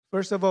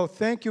First of all,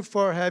 thank you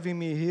for having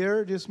me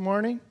here this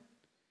morning.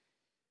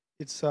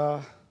 It's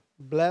a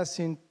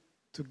blessing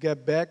to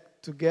get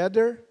back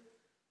together,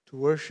 to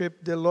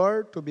worship the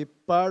Lord, to be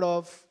part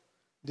of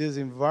this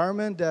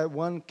environment that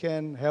one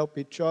can help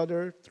each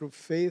other through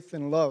faith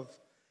and love.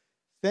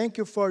 Thank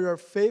you for your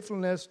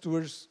faithfulness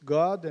towards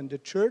God and the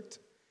church,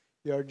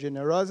 your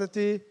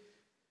generosity,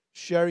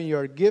 sharing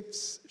your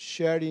gifts,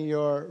 sharing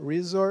your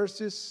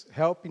resources,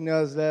 helping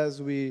us as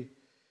we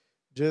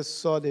just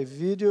saw the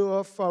video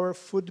of our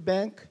food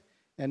bank,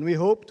 and we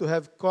hope to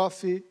have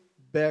coffee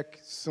back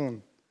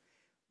soon.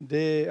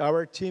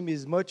 Our team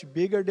is much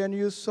bigger than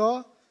you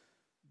saw,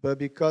 but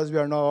because we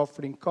are now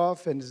offering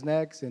coffee and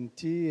snacks and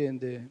tea and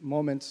the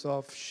moments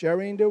of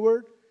sharing the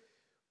word,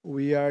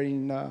 we are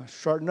in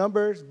short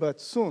numbers,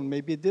 but soon,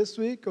 maybe this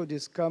week or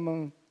this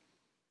coming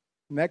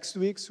next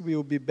week, we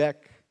will be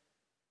back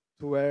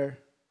to where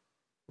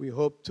we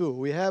hope to.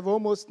 We have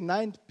almost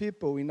 9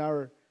 people in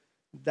our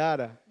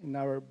data, in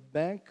our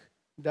bank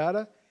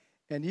data.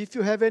 And if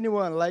you have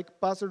anyone,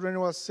 like Pastor Dwayne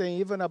was saying,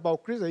 even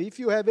about Christmas, if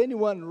you have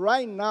anyone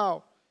right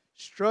now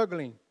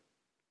struggling,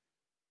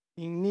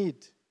 in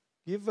need,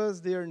 give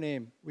us their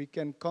name. We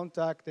can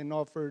contact and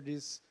offer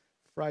this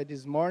Friday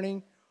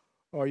morning,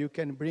 or you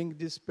can bring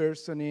this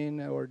person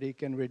in, or they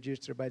can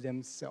register by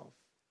themselves.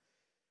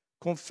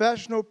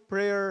 Confessional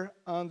prayer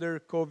under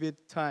COVID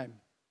time.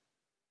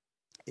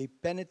 A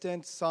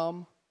penitent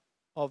psalm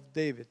of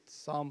David,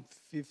 Psalm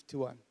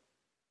 51.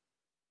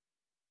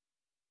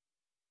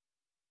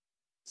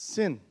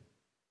 Sin.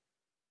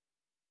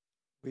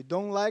 We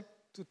don't like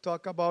to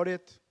talk about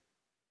it.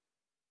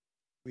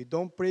 We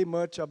don't pray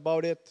much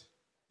about it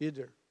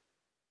either.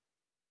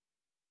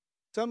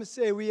 Some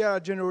say we are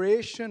a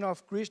generation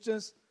of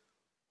Christians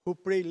who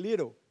pray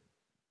little,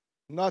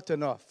 not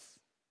enough.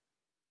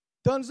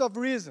 Tons of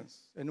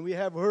reasons, and we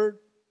have heard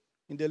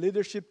in the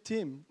leadership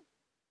team,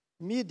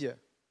 media,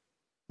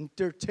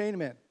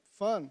 entertainment,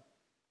 fun,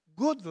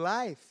 good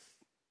life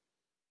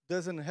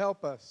doesn't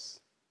help us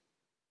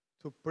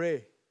to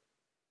pray.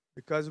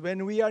 Because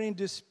when we are in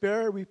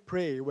despair, we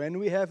pray. When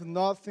we have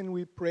nothing,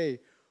 we pray.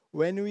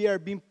 When we are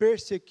being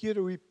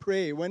persecuted, we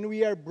pray. When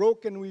we are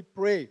broken, we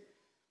pray.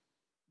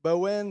 But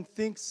when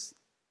things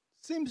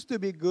seems to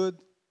be good,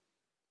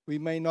 we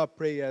may not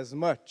pray as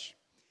much.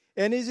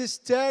 And it is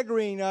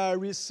staggering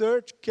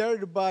research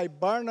carried by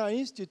Barna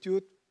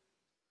Institute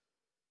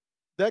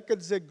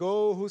decades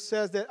ago, who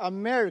says that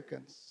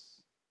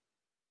Americans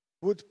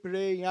would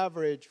pray on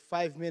average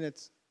 5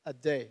 minutes a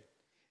day,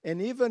 and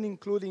even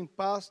including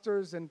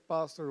pastors and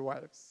pastor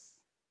wives.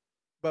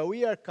 But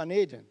we are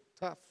Canadian,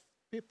 tough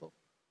people.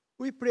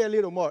 We pray a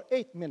little more,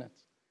 8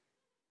 minutes,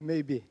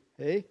 maybe,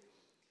 hey?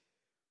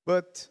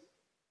 But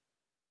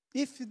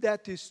if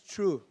that is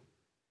true,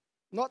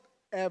 not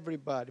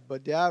everybody,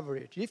 but the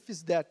average, if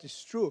that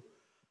is true,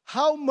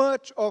 how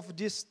much of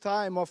this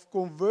time of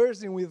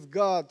conversing with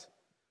God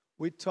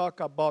we talk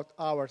about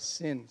our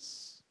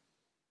sins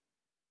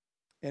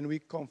and we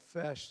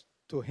confess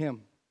to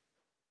Him?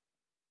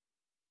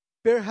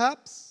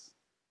 Perhaps,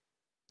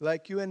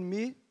 like you and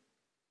me,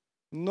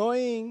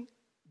 knowing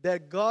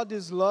that God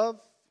is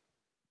love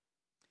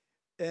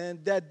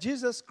and that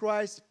Jesus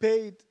Christ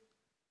paid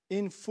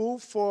in full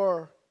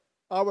for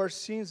our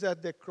sins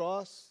at the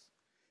cross,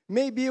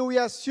 maybe we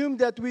assume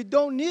that we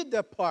don't need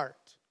that part.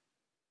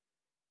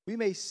 We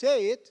may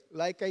say it,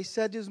 like I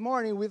said this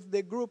morning with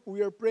the group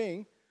we are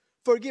praying,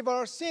 forgive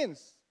our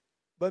sins.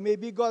 But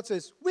maybe God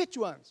says, which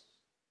ones?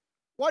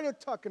 What are you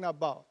talking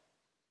about?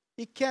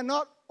 It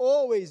cannot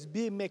always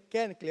be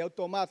mechanically,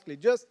 automatically.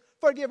 Just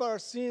forgive our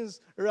sins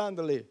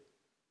randomly.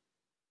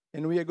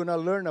 And we are going to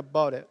learn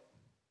about it.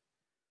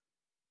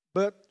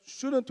 But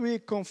shouldn't we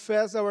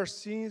confess our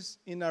sins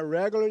in a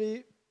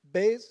regular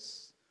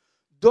basis?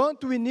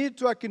 Don't we need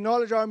to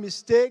acknowledge our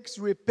mistakes,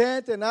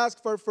 repent, and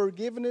ask for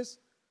forgiveness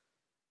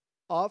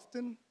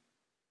often?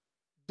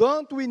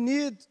 Don't we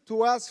need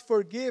to ask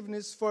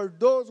forgiveness for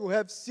those who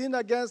have sinned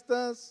against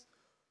us,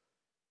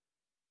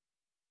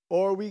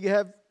 or we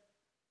have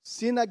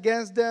sinned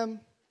against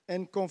them,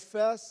 and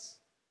confess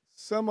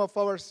some of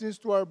our sins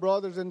to our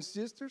brothers and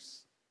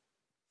sisters?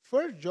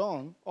 1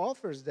 John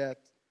offers that,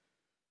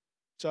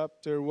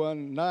 chapter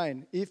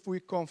 1:9. If we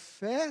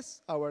confess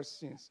our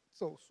sins,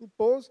 so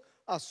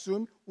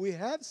assume we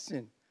have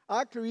sinned.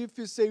 Actually, if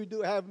you say we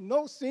do have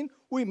no sin,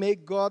 we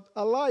make God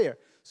a liar.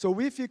 So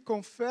if we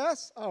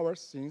confess our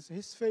sins,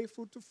 He's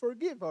faithful to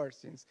forgive our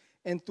sins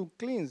and to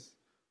cleanse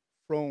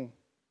from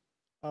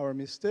our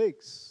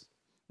mistakes.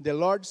 The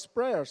Lord's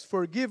prayers,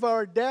 forgive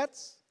our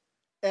debts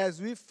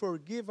as we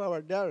forgive our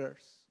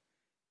debtors,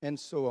 and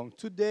so on.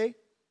 Today,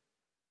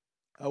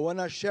 I want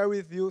to share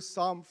with you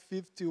Psalm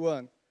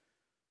 51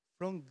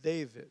 from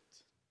David,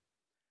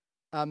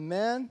 a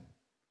man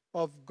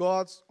of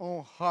God's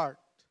own heart,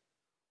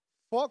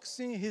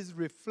 focusing his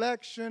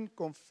reflection,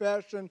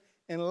 confession,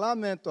 and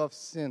lament of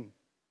sin.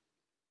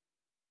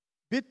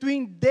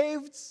 Between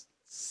David's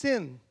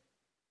sin,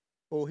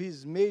 or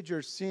his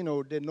major sin,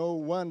 or the no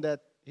one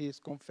that he is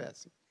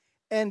confessing,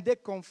 and the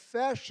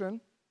confession,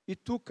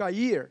 it took a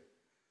year.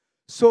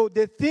 So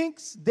the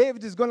things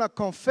David is going to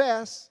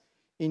confess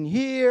in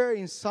here,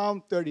 in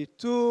Psalm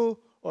 32,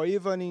 or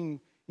even in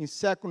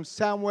 2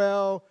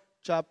 Samuel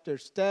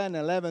chapters 10,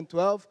 11,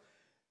 12,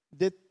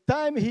 the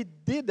time he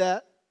did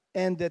that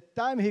and the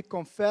time he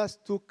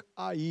confessed took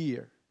a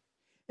year.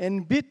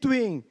 And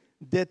between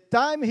the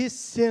time he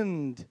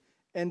sinned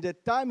and the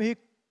time he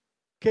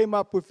came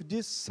up with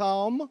this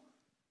psalm,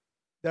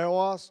 there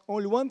was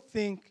only one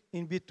thing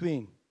in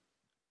between.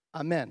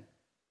 A man,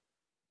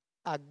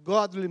 a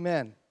godly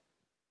man,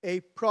 a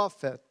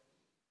prophet,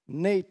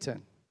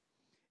 Nathan.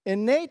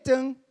 And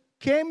Nathan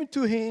came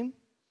to him,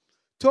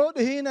 told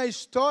him a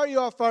story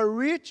of a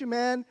rich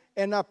man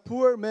and a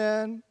poor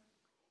man,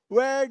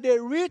 where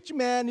the rich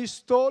man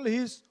stole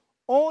his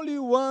only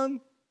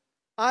one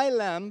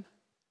lamb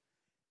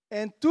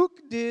and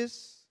took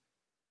this,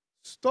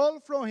 stole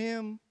from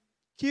him,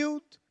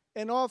 killed,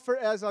 and offered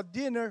as a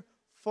dinner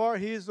for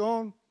his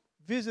own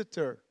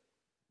visitor,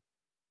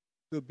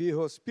 to be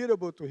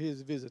hospitable to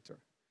his visitor.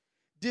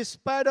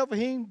 Despite of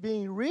him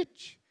being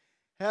rich,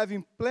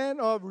 having plenty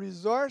of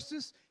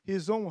resources,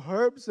 his own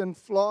herbs and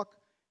flock,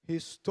 he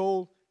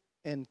stole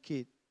and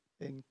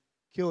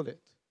killed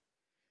it.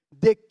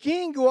 The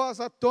king was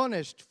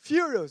astonished,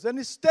 furious,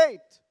 and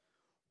stated,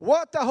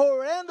 "What a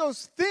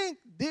horrendous thing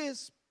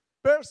this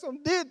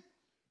person did.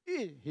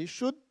 He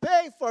should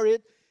pay for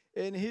it,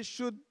 and he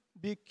should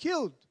be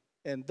killed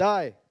and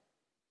die.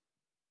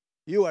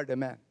 You are the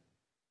man.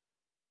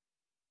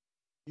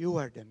 You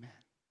are the man.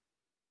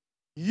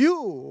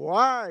 You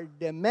are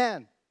the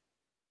man,"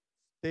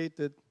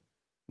 stated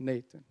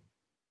Nathan.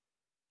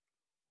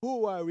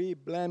 Who are we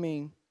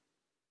blaming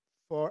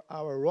for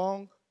our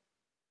wrong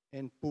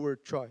and poor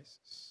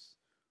choices,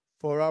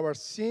 for our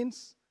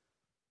sins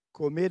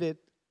committed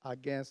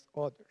against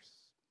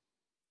others?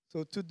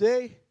 So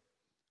today,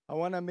 I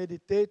want to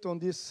meditate on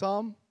this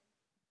psalm,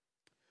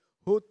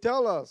 who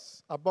tell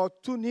us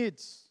about two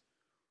needs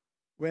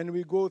when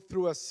we go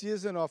through a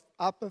season of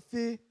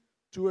apathy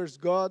towards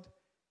God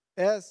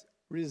as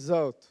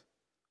result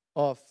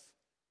of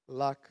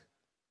lack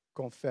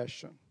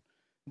confession.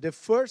 The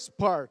first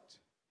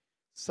part,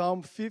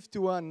 Psalm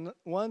 51,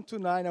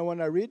 1-9, I want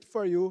to read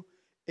for you,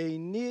 a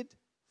need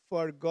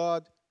for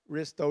God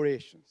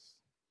restorations.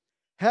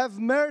 Have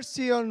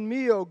mercy on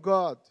me, O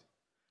God,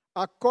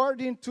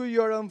 according to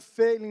your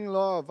unfailing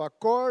love,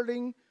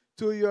 according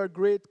to your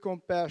great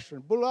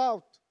compassion. Blot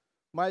out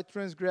my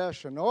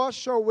transgression,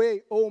 wash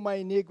away all my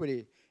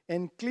iniquity,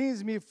 and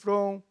cleanse me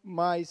from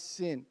my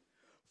sin.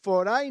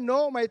 For I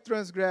know my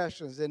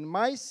transgressions, and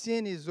my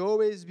sin is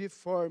always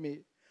before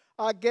me.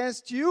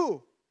 Against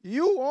you,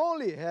 you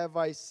only have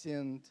I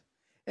sinned,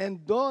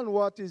 and done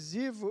what is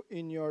evil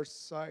in your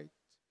sight,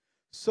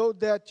 so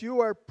that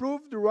you are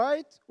proved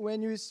right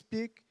when you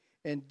speak,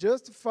 and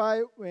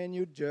justified when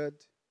you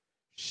judge.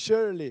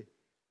 Surely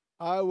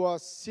I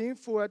was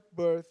sinful at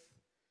birth,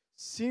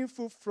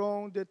 sinful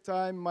from the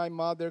time my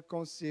mother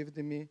conceived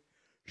me.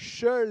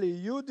 Surely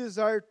you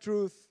desire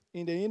truth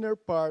in the inner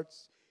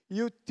parts.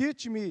 You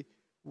teach me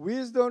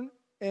wisdom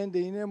in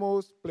the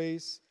innermost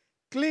place.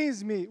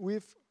 Cleanse me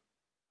with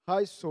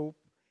hyssop,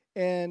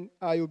 and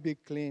I will be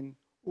clean.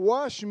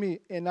 Wash me,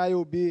 and I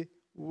will be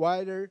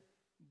whiter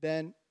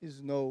than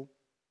snow.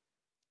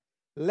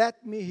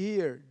 Let me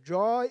hear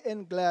joy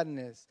and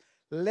gladness.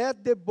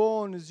 Let the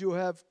bones you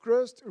have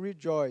crushed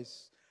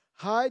rejoice.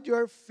 Hide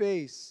your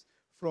face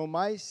from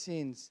my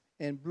sins,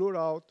 and blot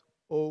out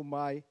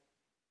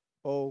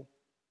all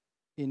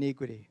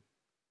iniquity.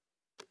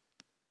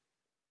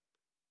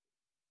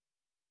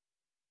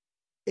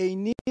 I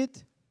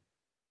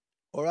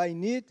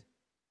need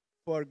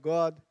for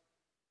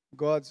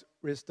God's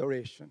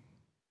restoration.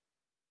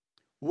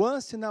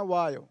 Once in a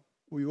while,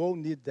 we all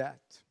need that.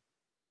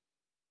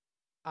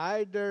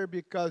 Either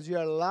because you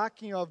are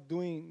lacking of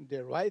doing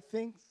the right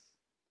things,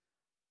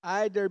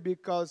 either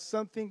because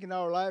something in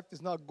our life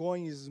is not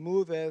going as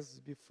smooth as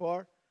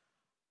before,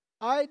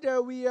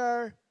 either we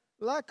are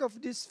lack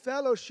of this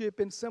fellowship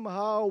and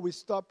somehow we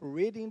stop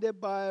reading the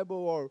Bible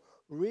or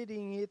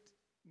reading it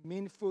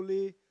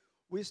meaningfully.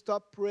 We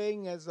stop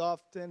praying as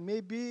often.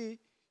 Maybe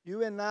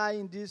you and I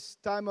in this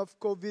time of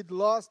COVID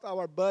lost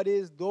our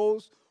buddies,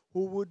 those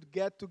who would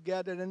get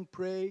together and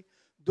pray,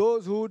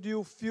 those who would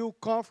you feel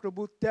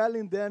comfortable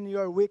telling them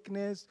your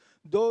weakness,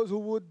 those who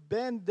would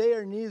bend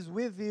their knees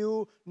with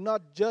you,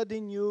 not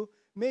judging you.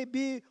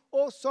 Maybe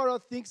all sort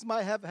of things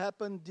might have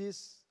happened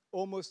this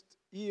almost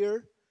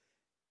year,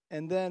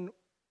 and then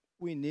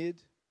we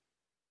need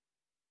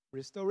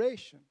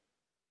restoration.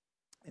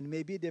 And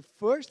maybe the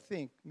first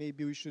thing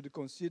maybe we should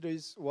consider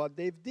is what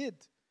they did,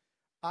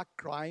 a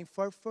crying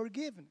for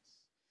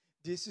forgiveness.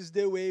 This is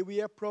the way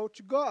we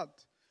approach God.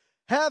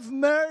 Have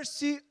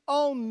mercy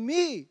on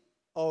me,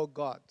 O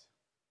God.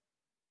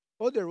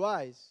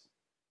 Otherwise,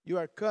 you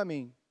are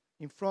coming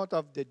in front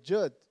of the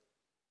judge,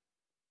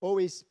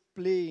 always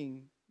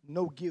playing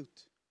no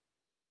guilt.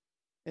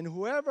 And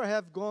whoever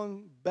have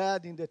gone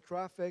bad in the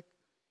traffic,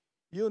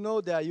 you know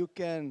that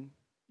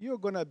you're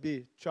going to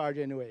be charged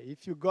anyway.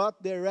 If you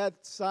got the red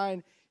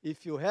sign,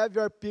 if you have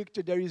your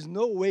picture, there is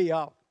no way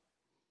out.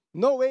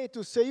 No way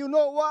to say, you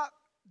know what?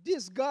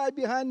 This guy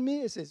behind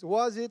me, it says,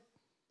 was it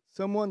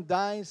someone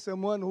dying,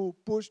 someone who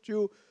pushed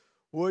you?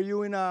 Were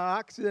you in an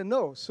accident?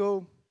 No.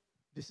 So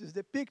this is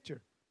the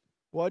picture.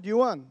 What do you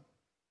want?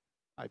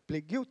 I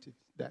plead guilty.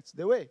 That's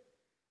the way.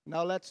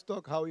 Now let's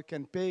talk how we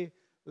can pay.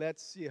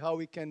 Let's see how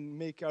we can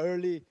make an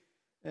early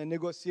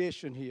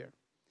negotiation here.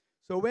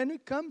 So when we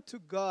come to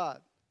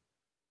God,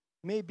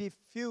 maybe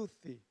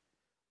filthy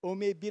or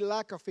maybe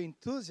lack of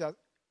enthusiasm,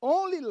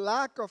 only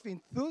lack of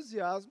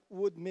enthusiasm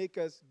would make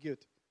us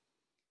guilty.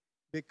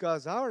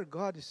 Because our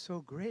God is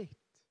so great.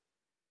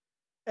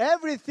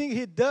 Everything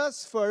He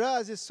does for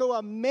us is so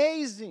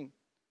amazing.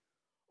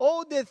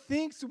 All the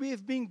things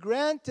we've been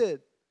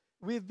granted,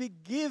 we've been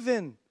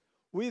given,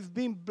 we've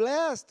been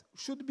blessed,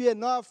 should be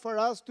enough for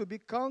us to be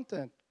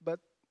content. But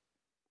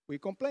we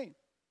complain.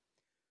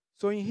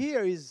 So in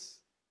here is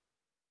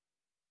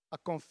a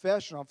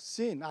confession of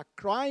sin, a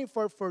crying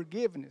for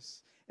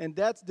forgiveness. And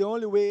that's the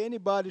only way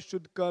anybody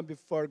should come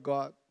before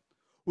God.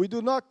 We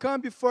do not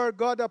come before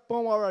God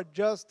upon our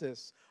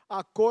justice,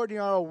 according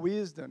to our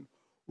wisdom.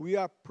 We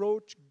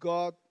approach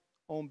God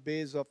on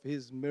base of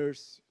His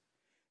mercy.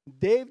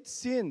 David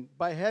sinned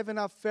by having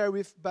an affair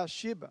with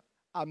Bathsheba,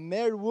 a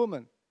married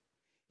woman.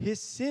 He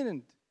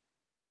sinned,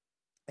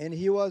 and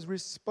he was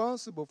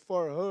responsible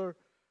for her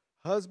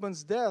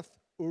husband's death,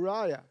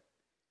 Uriah.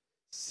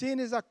 Sin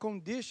is a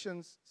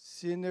condition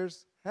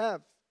sinners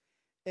have,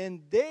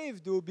 and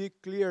David will be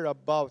clear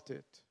about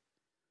it.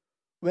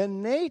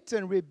 When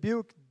Nathan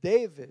rebuked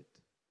David,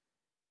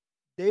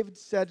 David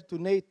said to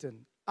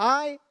Nathan,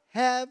 I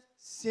have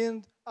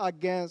sinned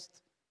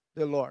against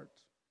the Lord.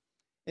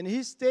 And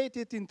he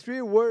stated in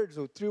 3 words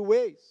or 3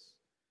 ways.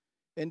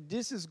 And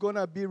this is going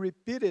to be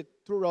repeated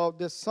throughout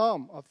the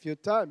psalm a few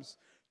times.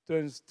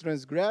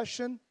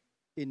 Transgression,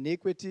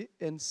 iniquity,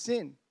 and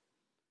sin.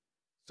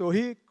 So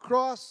he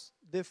crossed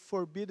the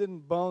forbidden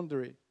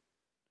boundary.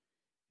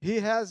 He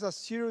has a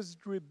serious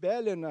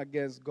rebellion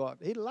against God.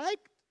 He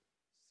liked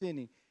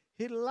sinning.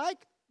 He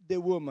liked the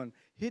woman.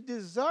 He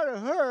desired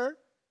her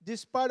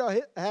despite of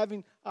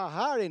having a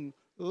harem.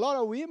 A lot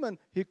of women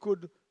he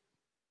could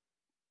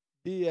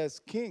be as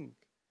king.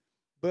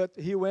 But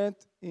he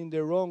went in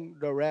the wrong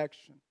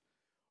direction.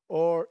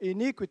 Or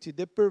iniquity,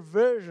 the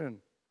perversion,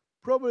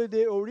 probably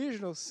the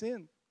original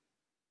sin.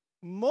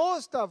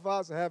 Most of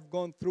us have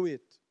gone through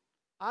it.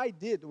 I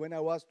did when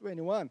I was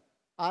 21.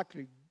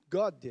 Actually,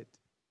 God did.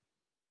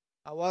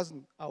 I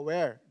wasn't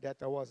aware that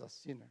I was a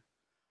sinner.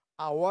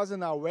 I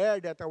wasn't aware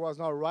that I was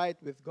not right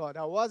with God.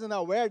 I wasn't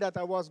aware that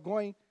I was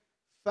going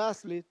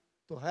fastly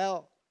to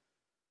hell.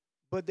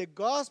 But the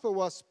gospel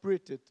was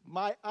preached.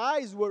 My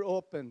eyes were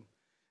opened.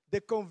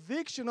 The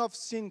conviction of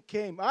sin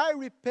came. I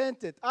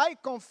repented. I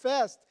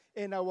confessed.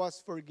 And I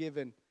was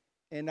forgiven.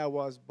 And I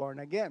was born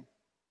again.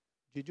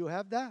 Did you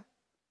have that?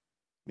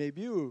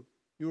 Maybe you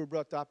were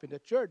brought up in the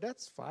church.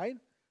 That's fine.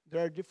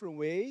 There are different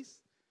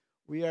ways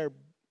we are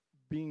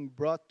being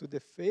brought to the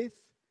faith.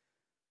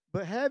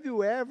 But have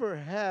you ever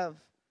have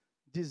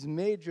this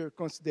major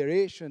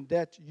consideration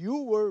that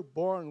you were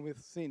born with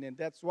sin, and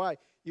that's why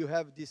you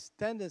have these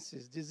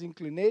tendencies, these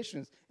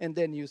inclinations, and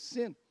then you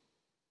sin?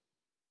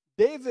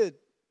 David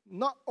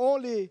not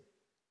only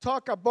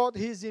talk about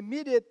his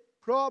immediate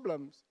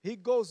problems, he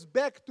goes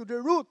back to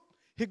the root.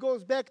 He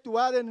goes back to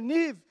Adam and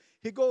Eve.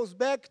 He goes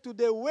back to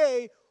the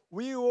way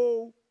we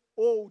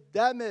all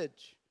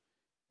damage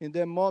in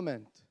the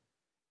moment.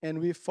 And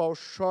we fall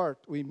short.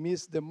 We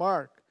miss the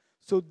mark.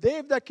 So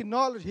David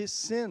acknowledged his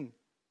sin.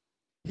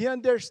 He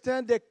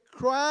understands the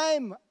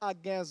crime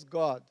against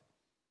God.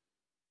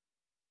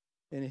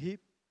 And he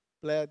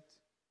pled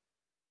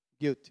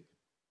guilty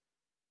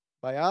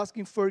by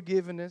asking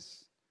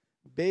forgiveness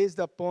based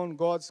upon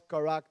God's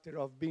character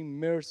of being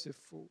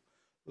merciful,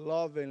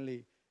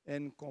 lovingly,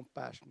 and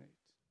compassionate.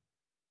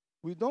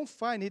 We don't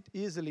find it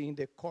easily in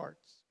the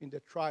courts, in the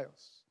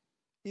trials,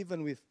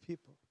 even with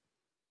people.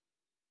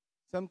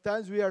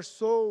 Sometimes we are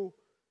so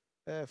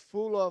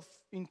full of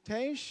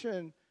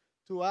intention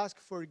to ask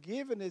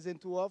forgiveness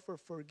and to offer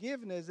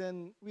forgiveness,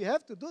 and we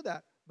have to do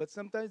that. But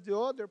sometimes the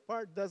other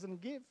part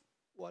doesn't give.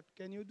 What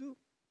can you do?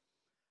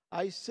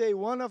 I say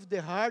one of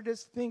the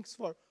hardest things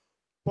for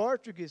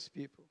Portuguese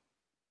people.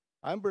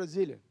 I'm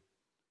Brazilian,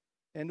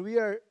 and we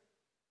are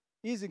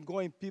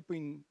easygoing people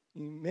in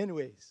many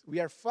ways. We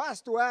are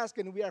fast to ask,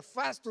 and we are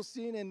fast to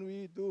sin, and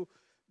we do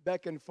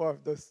back and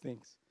forth those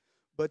things.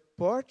 But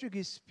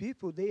Portuguese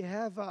people, they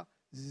have a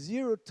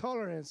zero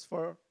tolerance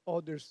for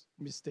others'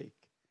 mistake.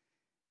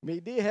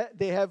 Maybe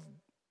they have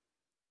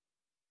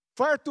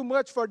far too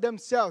much for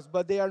themselves,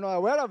 but they are not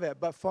aware of it.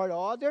 But for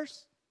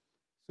others,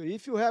 so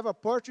if you have a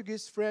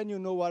Portuguese friend, you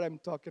know what I'm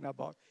talking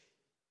about.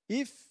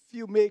 If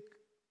you make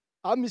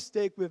a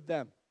mistake with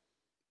them,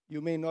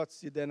 you may not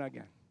see them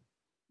again.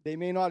 They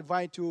may not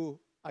invite you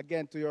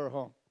again to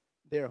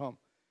their home.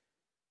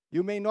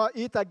 You may not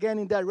eat again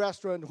in that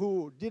restaurant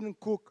who didn't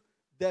cook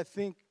that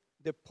thing,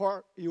 the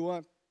part you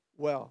want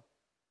well.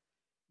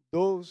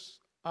 Those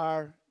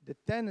are the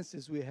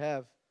tendencies we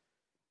have.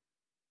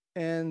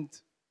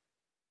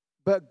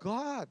 But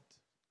God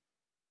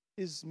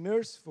is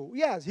merciful.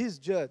 Yes, he's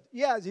judge.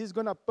 Yes, he's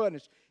going to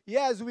punish.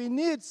 Yes, we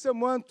need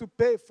someone to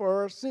pay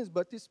for our sins,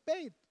 but it's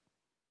paid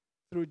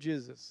through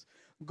Jesus.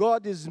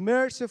 God is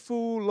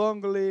merciful,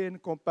 longly,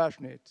 and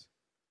compassionate.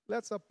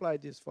 Let's apply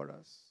this for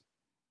us.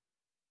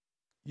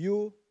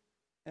 You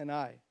and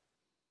I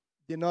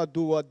did not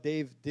do what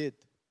David did,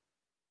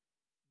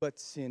 but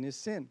sin is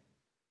sin.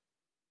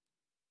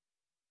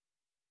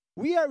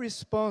 We are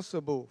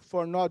responsible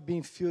for not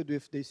being filled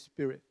with the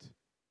Spirit,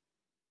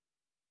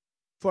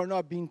 for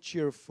not being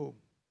cheerful,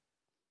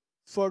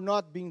 for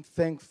not being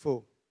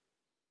thankful,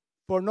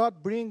 for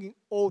not bringing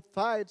all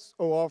tithes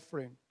or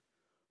offering,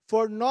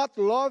 for not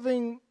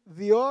loving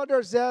the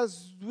others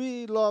as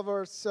we love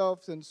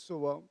ourselves, and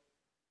so on.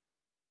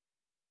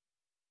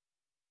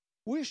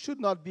 We should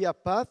not be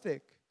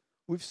apathic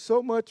with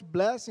so much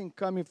blessing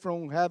coming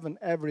from heaven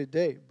every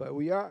day, but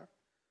we are.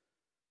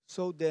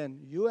 So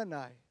then, you and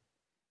I,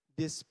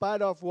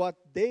 despite of what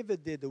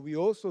David did, we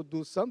also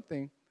do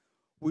something,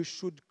 we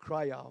should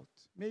cry out.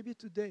 Maybe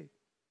today.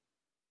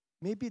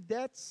 Maybe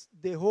that's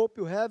the hope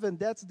you have and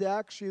that's the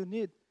action you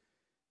need.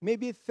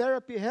 Maybe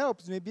therapy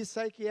helps. Maybe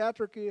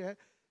psychiatric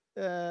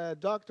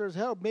doctors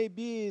help.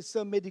 Maybe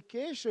some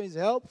medication is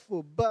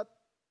helpful. But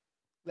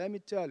let me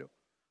tell you,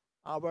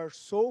 our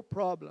soul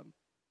problem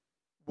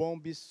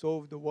won't be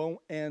solved, won't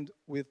end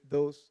with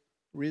those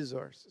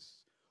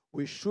resources.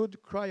 We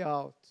should cry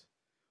out.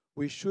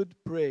 We should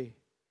pray.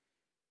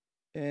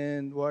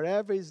 And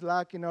whatever is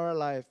lacking in our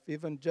life,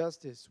 even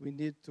justice, we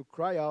need to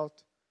cry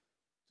out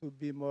to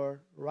be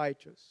more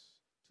righteous,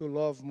 to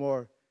love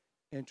more,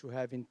 and to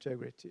have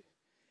integrity.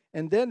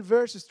 And then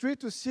verses 3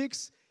 to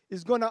 6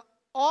 is going to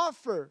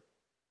offer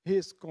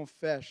his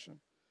confession.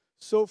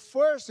 So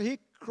first he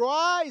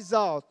cries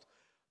out,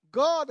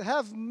 God,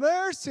 have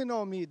mercy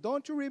on me.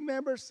 Don't you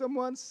remember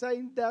someone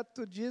saying that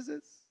to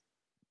Jesus?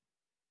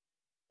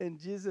 And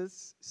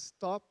Jesus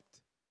stopped,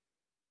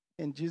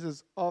 and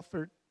Jesus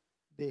offered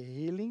the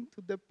healing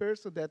to the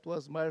person that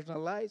was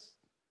marginalized.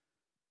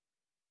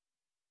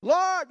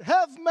 Lord,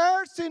 have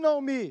mercy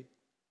on me.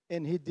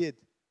 And he did.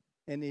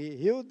 And he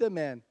healed the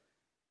man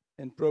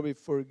and probably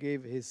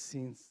forgave his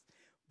sins.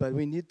 But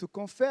we need to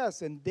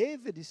confess. And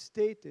David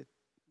stated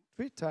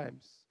 3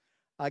 times.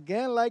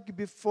 Again, like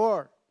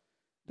before,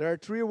 there are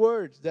 3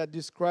 words that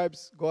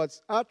describes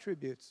God's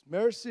attributes: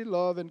 mercy,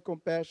 love, and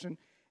compassion.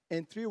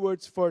 And 3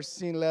 words for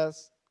sin,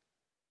 less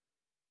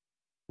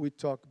we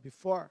talked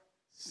before.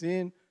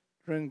 Sin,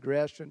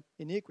 transgression,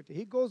 iniquity.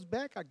 He goes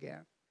back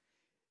again.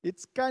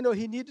 It's kind of,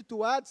 he needed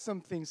to add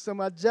something,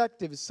 some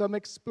adjectives, some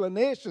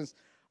explanations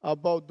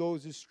about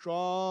those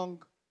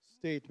strong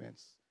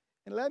statements.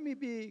 And let me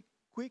be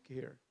quick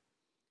here.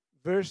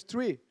 Verse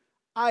 3,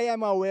 I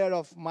am aware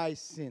of my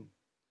sin.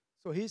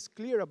 So he's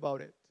clear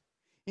about it.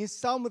 In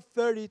Psalm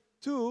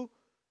 32,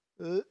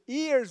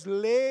 years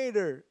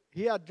later,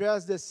 he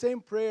addressed the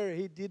same prayer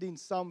he did in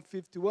Psalm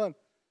 51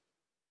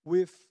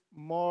 with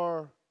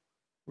more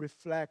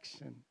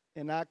reflection.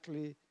 And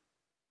actually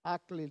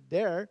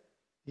there,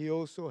 he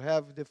also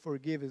have the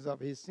forgiveness of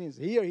his sins.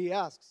 Here he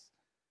asks,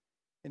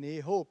 and he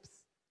hopes,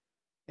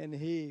 and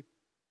he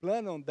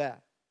plans on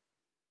that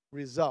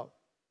result.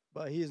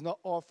 But he is not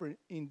offering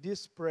in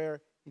this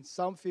prayer, in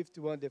Psalm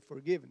 51, the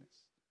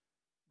forgiveness.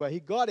 But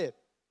he got it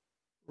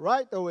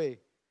right away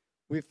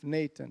with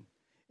Nathan.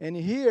 And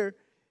here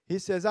he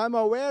says, I'm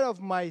aware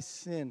of my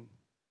sin.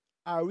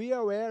 Are we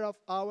aware of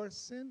our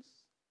sins?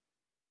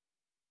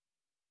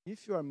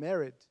 If you are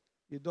married,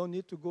 you don't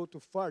need to go too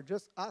far.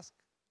 Just ask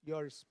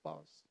your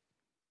spouse.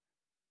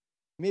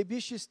 Maybe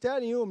she's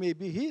telling you,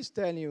 maybe he's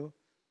telling you,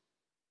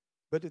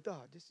 but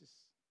this is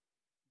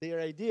their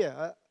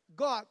idea.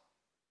 God,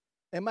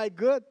 am I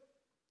good?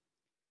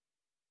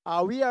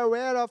 Are we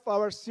aware of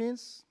our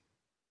sins?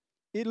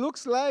 It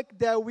looks like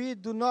that we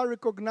do not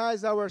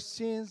recognize our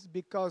sins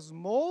because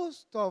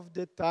most of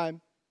the time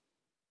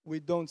we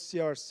don't see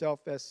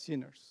ourselves as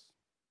sinners.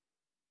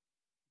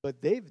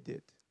 But David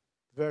did.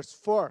 Verse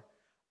 4,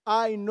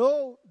 I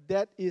know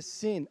that is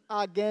sin.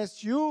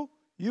 Against you,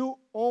 you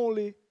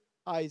only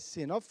I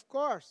sin. Of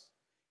course,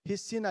 he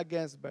sinned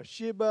against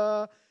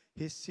Bathsheba,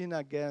 he sinned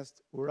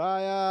against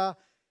Uriah,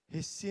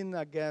 he sinned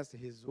against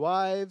his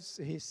wives,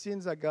 he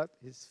sins against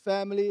his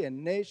family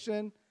and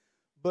nation.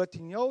 But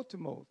in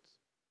ultimate,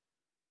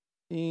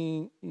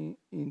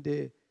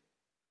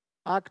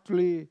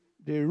 actually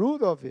the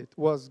root of it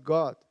was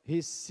God.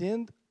 He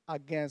sinned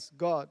against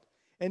God.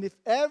 And if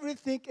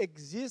everything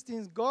exists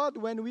in God,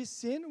 when we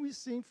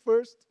sin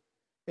first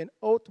and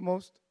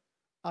utmost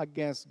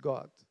against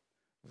God.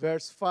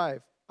 Verse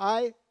 5,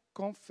 I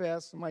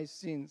confess my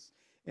sins,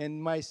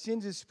 and my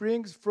sins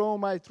springs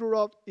from my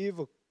throughout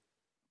evil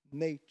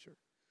nature.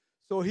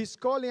 So he's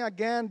calling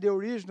again the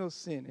original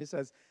sin. He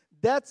says,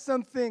 that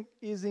something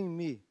is in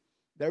me.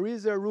 There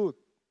is a root.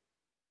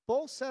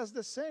 Paul says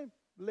the same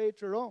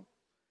later on.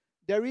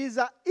 There is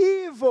an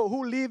evil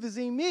who lives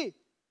in me.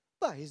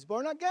 But he's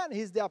born again.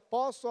 He's the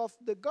apostle of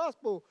the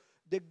gospel,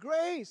 the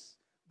grace.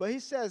 But he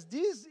says,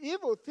 this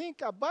evil thing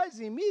abides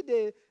in me.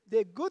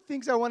 The good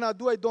things I want to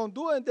do, I don't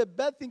do. And the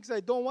bad things I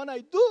don't want, I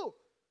do.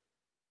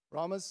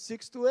 Romans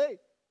 6-8.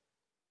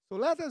 So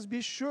let us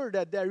be sure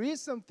that there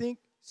is something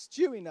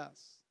still in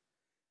us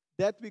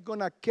that we're going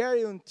to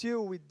carry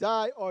until we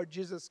die or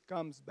Jesus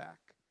comes back.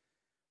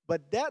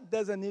 But that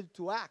doesn't need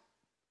to act.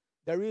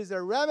 There is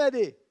a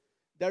remedy.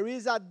 There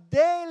is a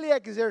daily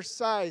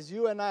exercise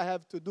you and I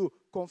have to do.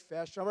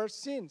 Confession of our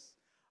sins,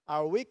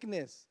 our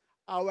weakness,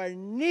 our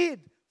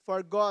need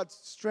for God's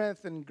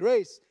strength and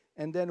grace,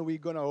 and then we're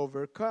going to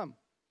overcome.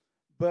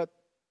 But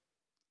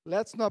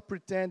let's not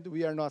pretend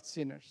we are not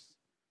sinners.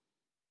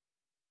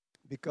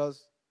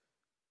 Because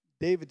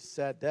David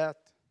said that.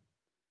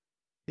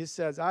 He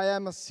says, I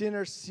am a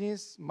sinner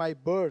since my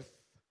birth.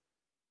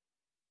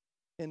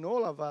 And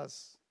all of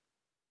us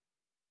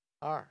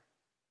are.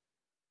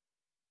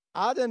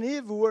 Adam and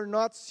Eve were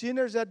not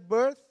sinners at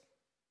birth.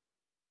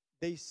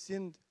 They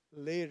sinned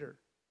later.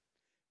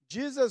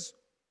 Jesus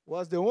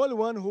was the only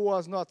one who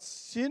was not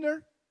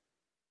sinner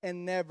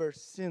and never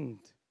sinned.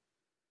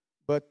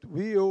 But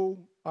we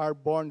all are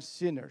born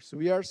sinners.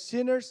 We are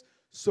sinners,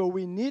 so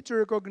we need to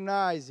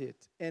recognize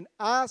it and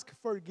ask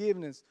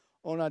forgiveness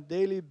on a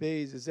daily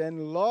basis,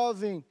 and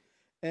loving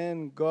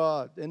and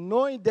God, and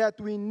knowing that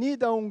we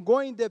need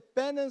ongoing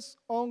dependence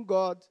on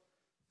God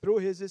through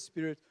His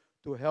Spirit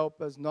to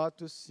help us not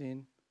to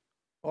sin,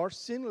 or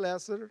sin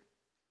lesser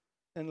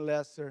and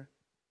lesser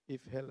if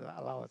He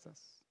allows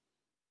us.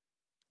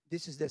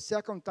 This is the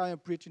second time I'm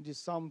preaching this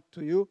psalm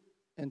to you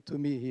and to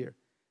me here.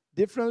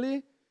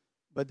 Differently,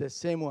 but the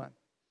same one.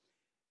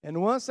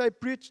 And once I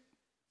preached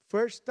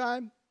first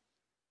time,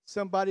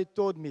 somebody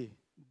told me,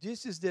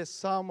 this is the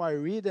psalm I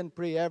read and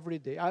pray every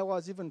day. I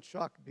was even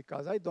shocked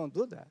because I don't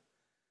do that.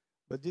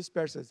 But this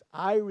person says,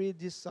 I read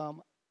this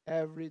psalm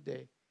every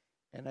day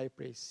and I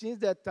pray. Since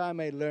that time,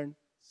 I learned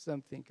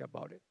something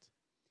about it.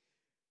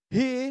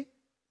 He,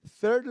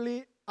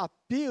 thirdly,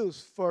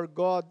 appeals for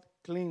God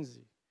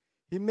cleansing.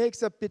 He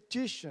makes a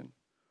petition.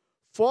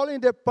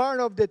 Following the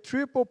part of the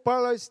triple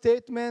parallel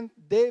statement,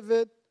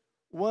 David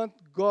wants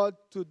God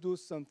to do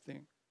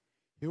something.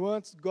 He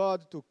wants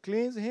God to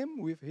cleanse him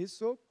with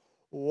hyssop,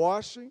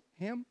 washing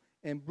him,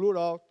 and blot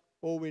out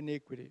all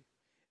iniquity.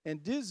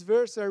 And these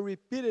verses are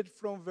repeated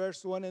from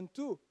verse 1 and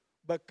 2,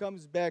 but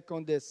comes back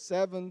on the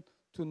 7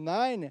 to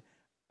 9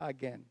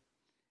 again.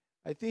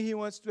 I think he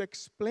wants to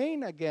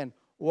explain again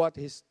what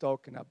he's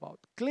talking about.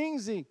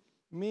 Cleansing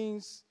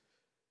means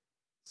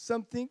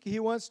something he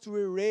wants to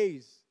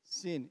erase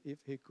sin, if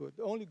he could.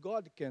 Only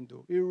God can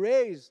do.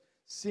 Erase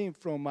sin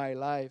from my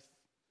life.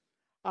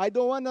 I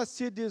don't want to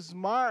see this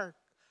mark.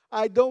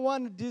 I don't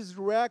want this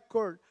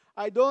record.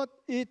 I don't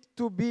it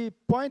to be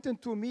pointing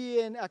to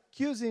me and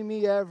accusing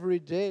me every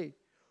day.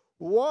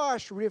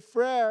 Wash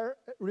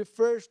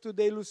refers to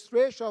the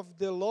illustration of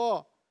the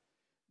law.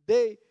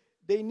 They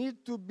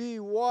need to be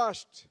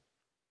washed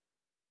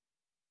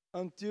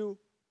until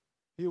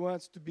he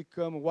wants to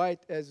become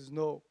white as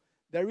snow.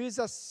 There is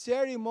a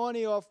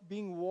ceremony of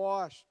being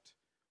washed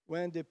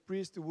when the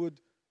priest would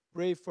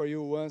pray for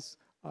you once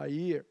a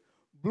year.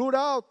 Blot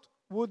out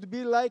would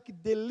be like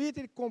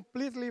deleted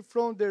completely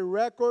from the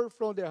record,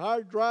 from the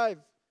hard drive.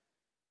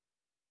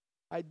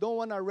 I don't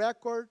want a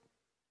record.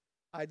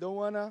 I don't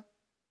want to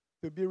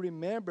be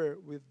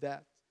remembered with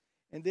that.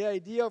 And the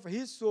idea of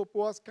hyssop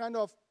was kind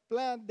of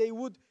planned. They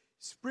would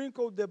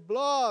sprinkle the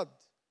blood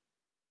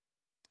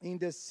in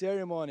the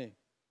ceremony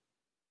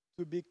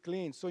to be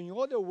clean. So in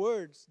other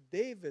words,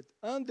 David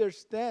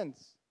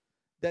understands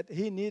that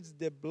he needs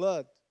the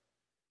blood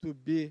to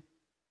be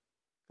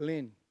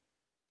clean.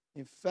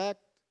 In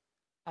fact,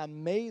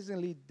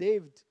 amazingly,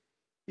 David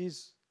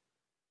is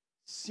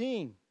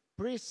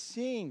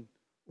pre-seeing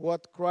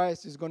what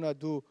Christ is going to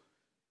do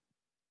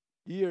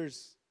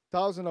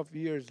thousands of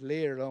years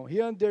later on.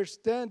 He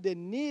understands the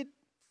need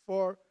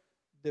for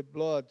the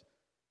blood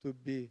to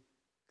be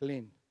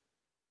clean.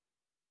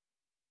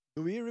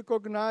 Do we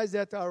recognize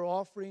that our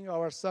offering,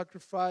 our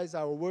sacrifice,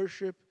 our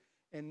worship,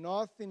 and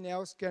nothing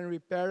else can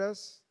repair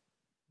us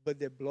but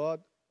the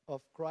blood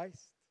of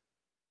Christ?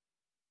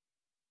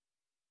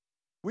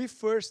 We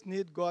first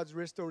need God's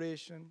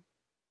restoration,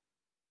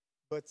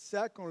 but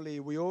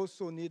secondly, we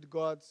also need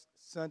God's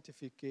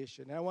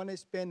sanctification. I want to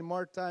spend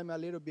more time a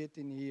little bit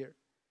in here.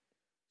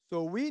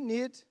 So we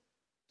need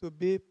to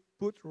be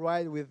put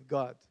right with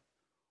God.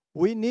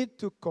 We need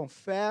to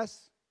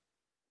confess.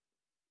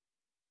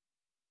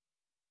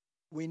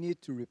 We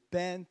need to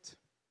repent.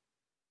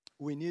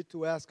 We need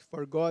to ask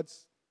for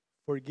God's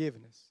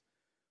forgiveness.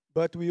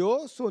 But we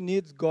also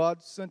need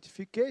God's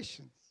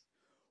sanctification.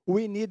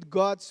 We need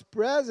God's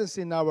presence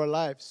in our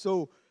life.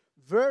 So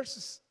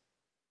verse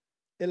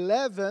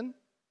 11,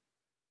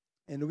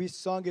 and we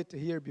sung it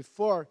here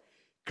before,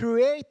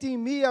 create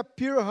in me a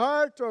pure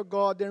heart, O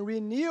God, and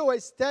renew a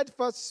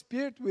steadfast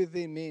spirit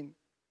within me.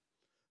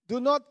 Do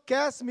not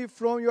cast me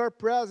from your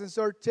presence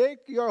or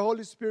take your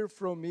Holy Spirit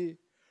from me.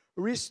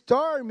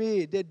 Restore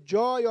me the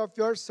joy of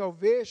your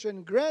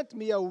salvation. Grant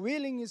me a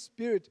willing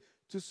spirit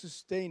to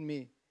sustain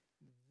me.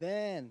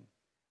 Then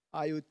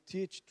I will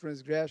teach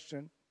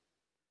transgressors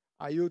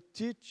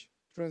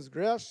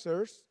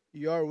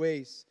your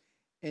ways,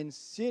 and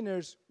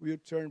sinners will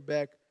turn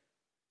back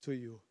to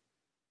you.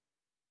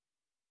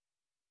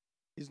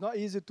 It's not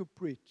easy to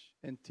preach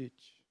and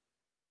teach.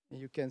 And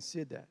you can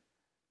see that.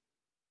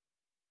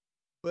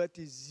 But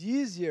it's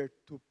easier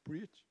to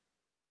preach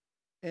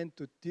and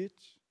to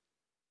teach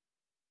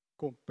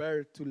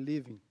compared to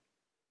living.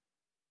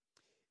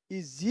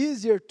 It's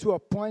easier to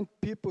appoint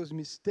people's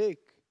mistake,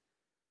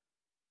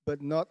 but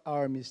not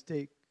our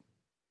mistake.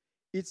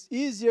 It's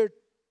easier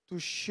to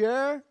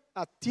share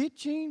a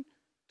teaching,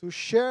 to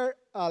share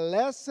a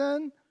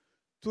lesson,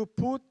 to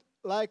put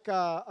like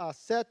a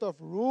set of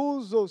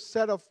rules or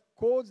set of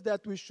codes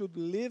that we should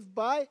live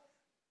by,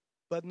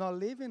 but not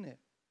live in it.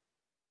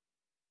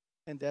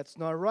 And that's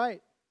not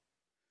right.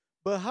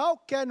 But how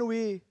can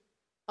we,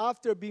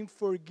 after being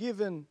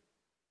forgiven,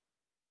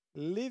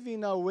 live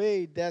in a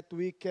way that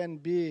we can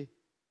be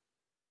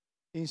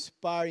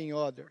inspiring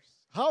others?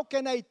 How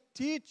can I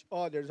teach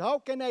others? How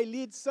can I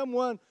lead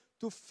someone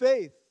to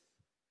faith?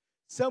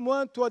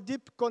 Someone to a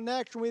deep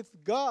connection with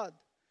God?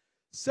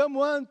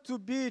 Someone to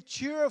be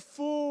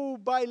cheerful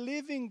by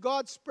living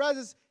God's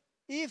presence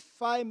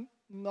if I'm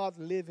not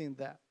living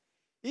that?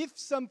 If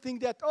something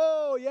that,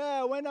 oh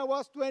yeah, when I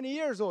was 20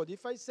 years old,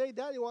 if I say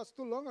that, it was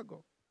too long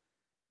ago.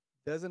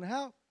 Doesn't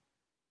help.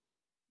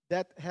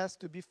 That has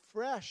to be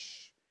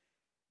fresh.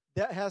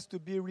 That has to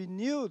be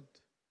renewed.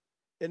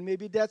 And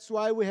maybe that's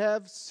why we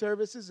have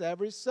services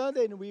every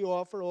Sunday and we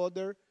offer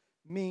other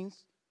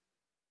means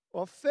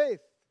of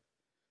faith.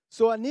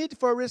 So a need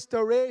for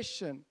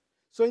restoration.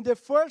 So in the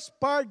first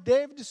part,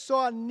 David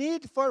saw a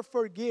need for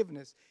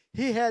forgiveness.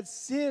 He had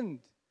sinned.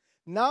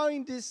 Now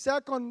in the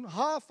second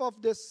half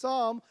of the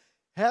psalm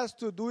has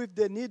to do with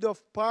the need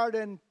of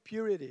pardon and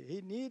purity.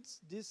 He needs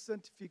this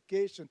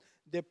sanctification,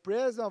 the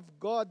presence of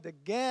God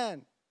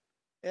again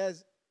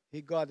as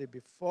he got it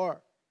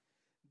before.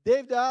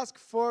 David asked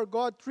for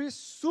God 3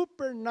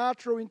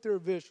 supernatural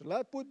interventions.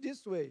 Let's put it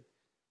this way.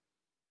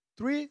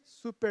 3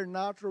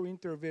 supernatural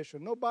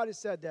interventions. Nobody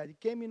said that. It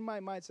came in my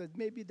mind, said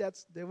maybe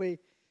that's the way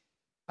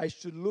I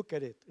should look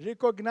at it.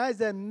 Recognize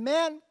that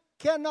man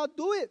cannot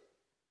do it.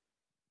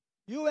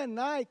 You and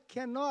I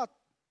cannot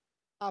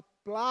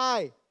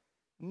apply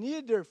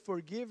neither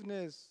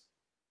forgiveness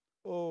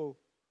or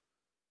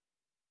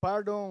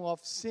pardon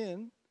of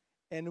sin,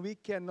 and we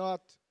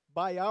cannot,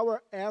 by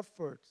our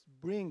efforts,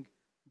 bring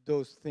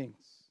those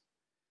things.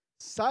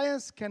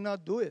 Science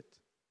cannot do it.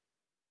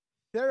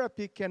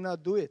 Therapy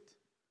cannot do it.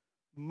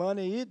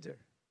 Money either.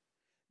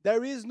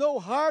 There is no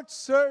heart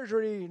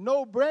surgery,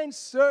 no brain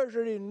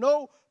surgery,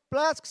 no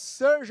plastic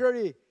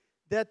surgery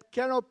that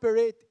can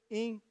operate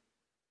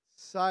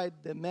inside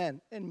the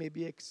man and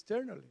maybe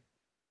externally.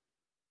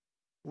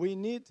 We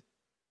need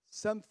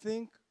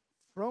something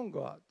from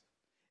God.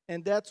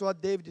 And that's what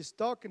David is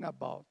talking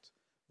about.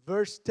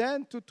 Verse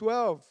 10 to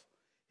 12.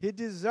 He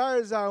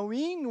desires our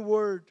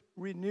inward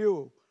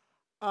renewal,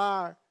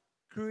 our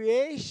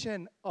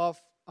creation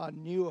of a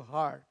new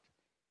heart.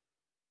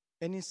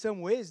 And in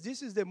some ways,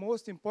 this is the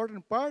most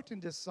important part in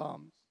the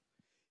Psalms.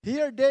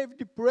 Here,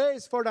 David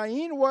prays for the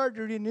inward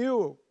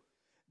renewal.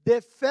 The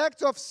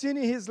effect of sin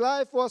in his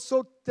life was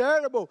so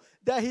terrible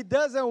that he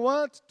doesn't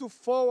want to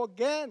fall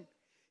again.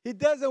 He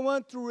doesn't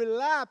want to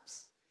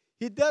relapse.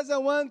 He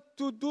doesn't want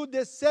to do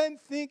the same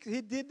thing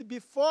he did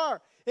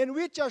before. And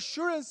which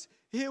assurance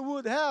he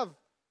would have?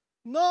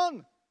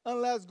 None,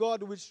 unless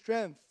God with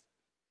strength.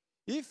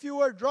 If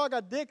you are drug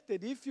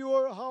addicted, if you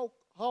are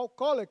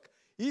alcoholic,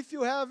 if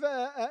you have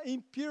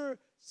impure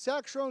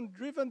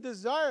sexual-driven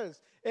desires,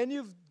 and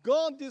you've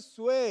gone this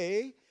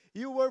way,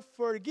 you were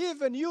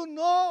forgiven, you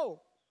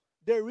know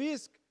the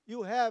risk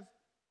you have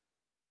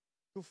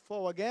to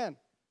fall again.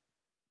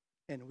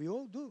 And we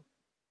all do.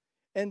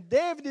 And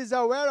David is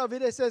aware of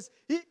it. He says,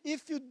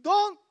 if you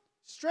don't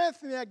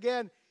strengthen me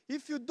again,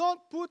 if you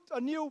don't put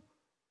a new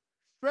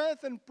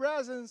strength and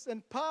presence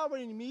and power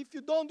in me, if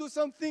you don't do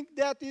something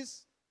that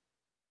is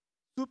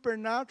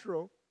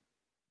supernatural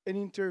and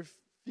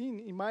intervene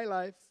in my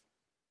life,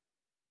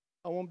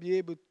 I won't be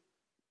able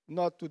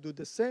not to do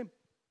the same.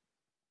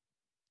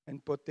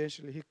 And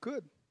potentially he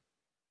could.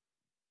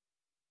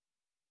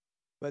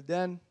 But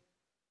then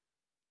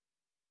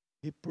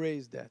he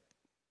prays that.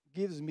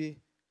 Gives me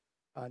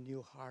a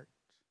new heart.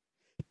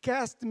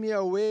 Cast me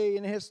away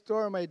and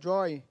restore my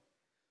joy.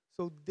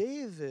 So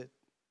David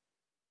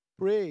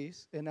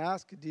prays and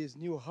asks this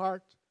new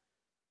heart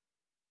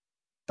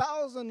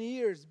 1,000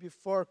 years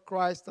before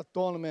Christ's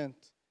atonement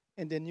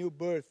and the new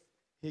birth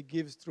he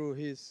gives through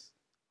his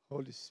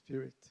Holy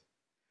Spirit.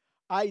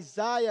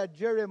 Isaiah,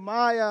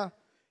 Jeremiah,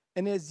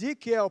 and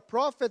Ezekiel,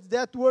 prophets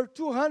that were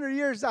 200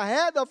 years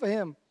ahead of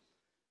him,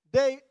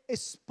 they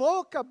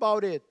spoke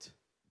about it.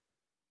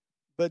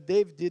 But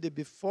David did it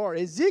before.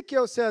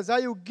 Ezekiel says, I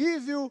will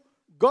give you,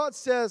 God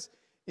says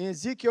in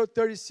Ezekiel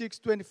 36,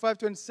 25,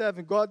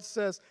 27, God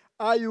says,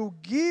 I will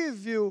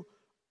give you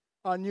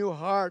a new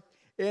heart,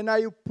 and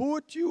I will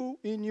put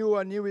in you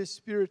a new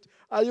spirit.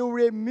 I will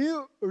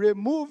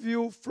remove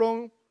you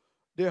from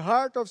the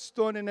heart of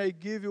stone, and I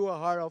give you a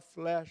heart of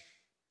flesh.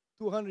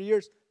 200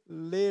 years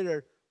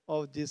later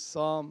of this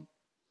psalm.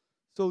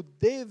 So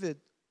David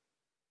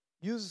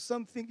uses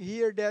something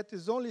here that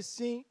is only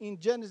seen in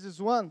Genesis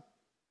 1.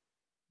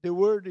 The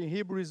word in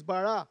Hebrew is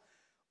bara.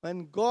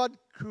 When God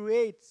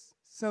creates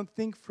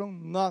something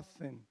from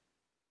nothing,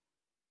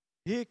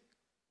 He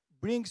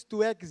brings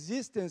to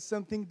existence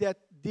something that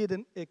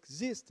didn't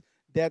exist.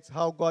 That's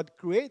how God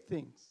creates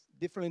things,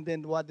 different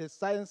than what the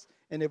science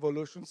and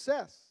evolution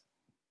says.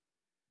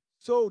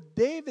 So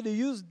David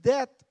used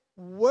that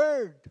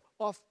word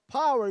of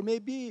power,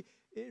 maybe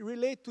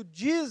relate to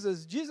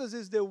Jesus. Jesus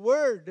is the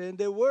Word, and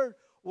the Word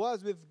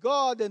was with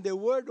God, and the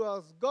Word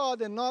was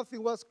God, and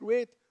nothing was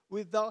created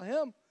without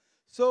Him.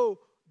 So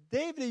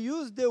David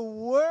used the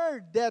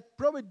word that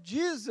probably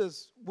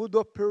Jesus would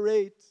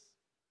operate,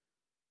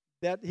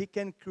 that He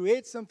can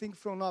create something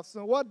from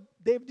nothing. So what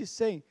David is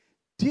saying,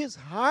 this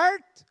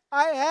heart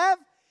I have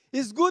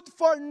is good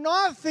for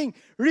nothing.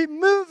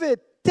 Remove it,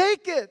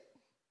 take it,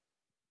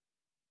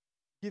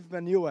 give me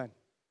a new one.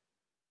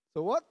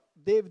 So what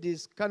David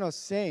is kind of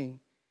saying,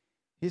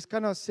 he's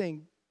kind of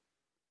saying,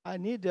 I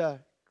need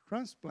a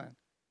transplant,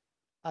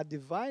 a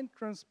divine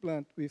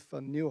transplant with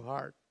a new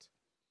heart.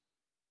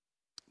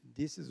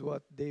 This is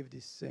what David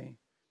is saying.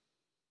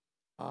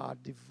 A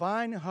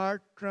divine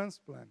heart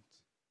transplant.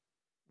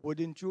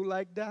 Wouldn't you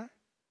like that?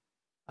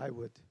 I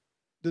would.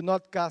 Do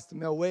not cast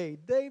me away.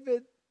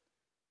 David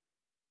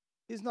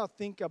is not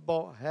thinking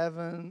about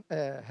heaven,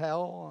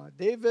 hell.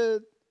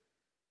 David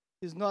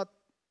is not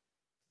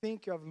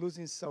thinking of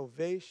losing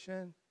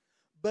salvation.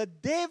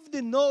 But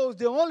David knows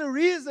the only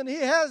reason he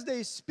has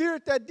the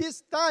Spirit at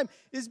this time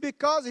is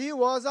because he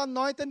was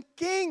anointed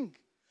king.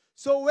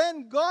 So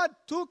when God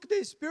took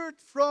the Spirit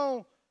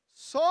from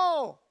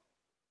Saul,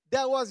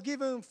 that was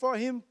given for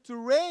him to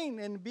reign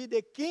and be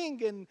the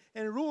king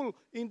and rule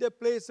in the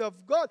place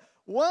of God.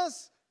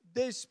 Once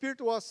the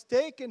Spirit was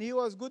taken, he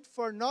was good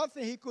for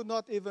nothing. He could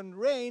not even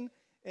reign,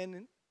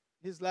 and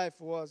his life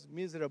was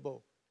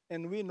miserable.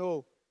 And we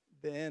know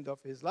the end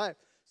of his life.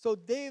 So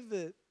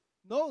David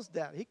knows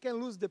that. He can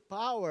lose the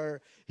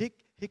power. He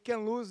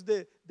can lose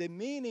the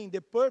meaning,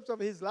 the purpose of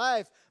his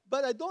life.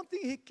 But I don't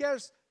think he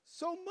cares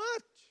so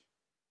much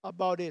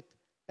about it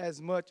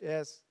as much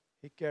as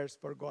he cares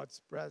for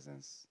God's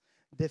presence.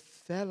 The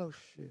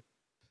fellowship,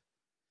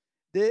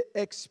 the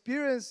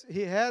experience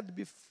he had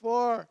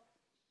before.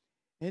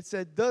 It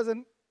said,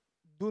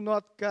 do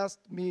not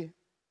cast me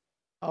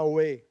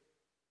away.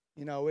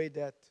 In a way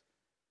that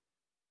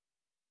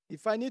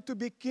if I need to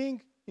be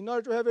king, in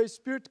order to have a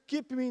Spirit,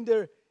 keep me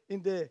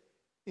in the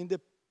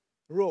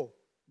row,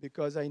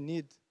 because I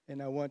need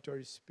and I want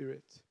your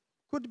Spirit.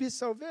 Could be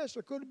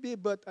salvation, could be,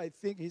 but I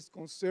think he's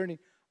concerning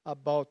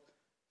about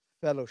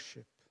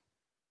fellowship.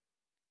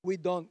 We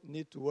don't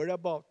need to worry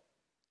about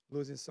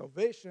losing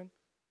salvation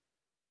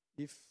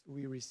if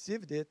we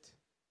received it,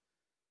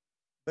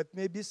 but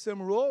maybe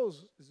some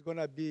roles is going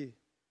to be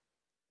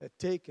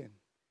taken.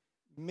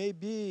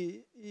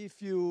 Maybe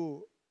if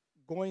you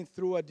going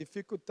through a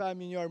difficult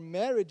time in your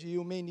marriage,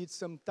 you may need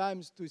some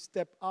time to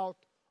step out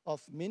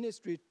of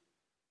ministry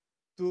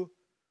to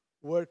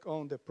work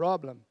on the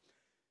problem.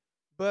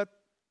 But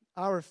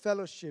our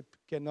fellowship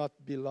cannot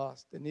be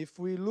lost. And if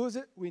we lose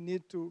it, we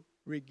need to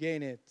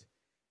regain it.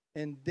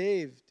 And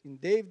in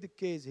David's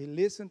case, he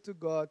listened to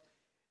God,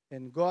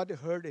 and God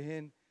heard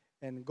him,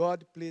 and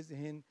God pleased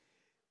him.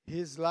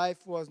 His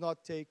life was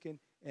not taken,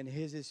 and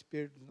his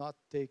spirit not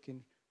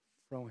taken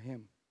from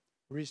him.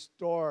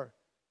 Restore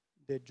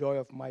the joy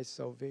of my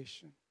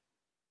salvation.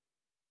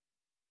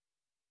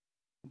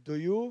 Do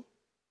you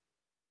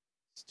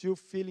still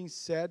feeling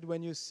sad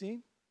when you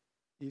sin?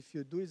 If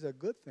you do, it's a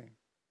good thing,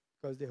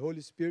 because the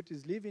Holy Spirit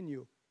is living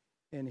you,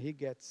 and he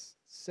gets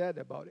sad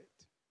about it.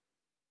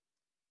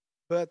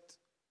 But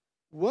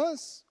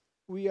once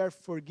we are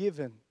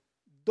forgiven,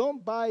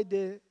 don't buy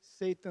the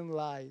Satan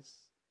lies.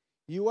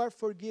 You are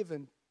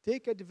forgiven.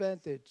 Take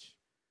advantage.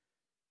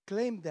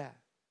 Claim that.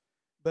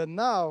 But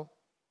now,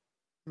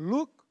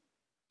 look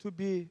to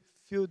be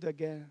filled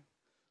again.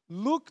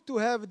 Look to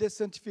have the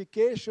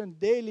sanctification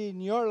daily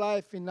in your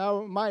life, in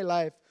my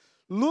life.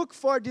 Look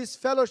for this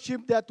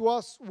fellowship that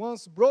was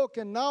once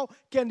broken, now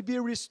can be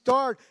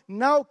restored,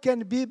 now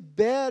can be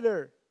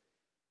better.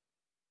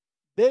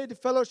 The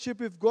fellowship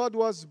with God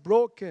was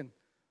broken,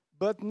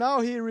 but now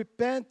he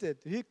repented,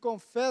 he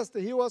confessed,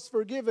 he was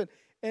forgiven,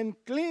 and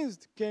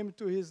cleansed came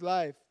to his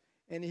life.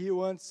 And he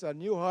wants a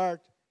new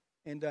heart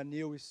and a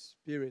new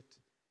spirit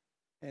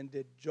and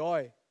the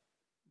joy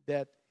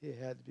that he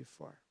had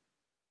before.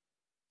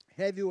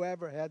 Have you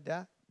ever had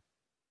that?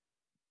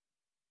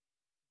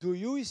 Do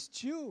you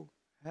still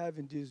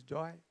having this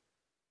joy?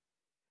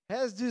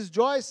 Has this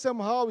joy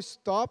somehow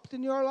stopped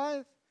in your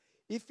life?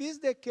 If it's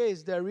the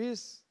case, there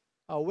is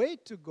a way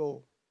to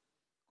go.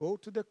 Go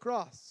to the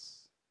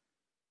cross.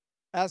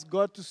 Ask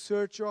God to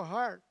search your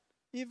heart,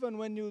 even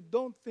when you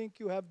don't think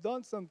you have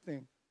done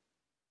something.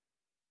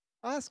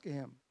 Ask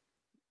him.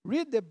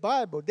 Read the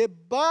Bible. The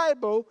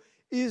Bible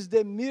is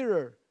the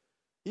mirror.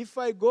 If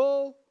I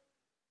go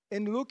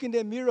and look in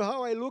the mirror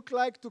how I look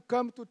like to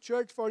come to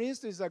church, for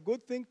instance, is a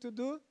good thing to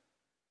do.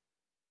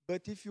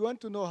 But if you want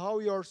to know how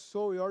your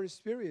soul, your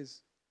spirit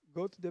is,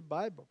 go to the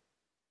Bible.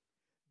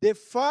 The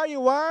far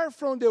you are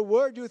from the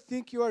Word, you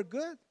think you are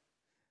good.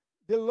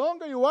 The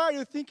longer you are,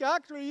 you think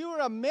actually you're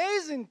an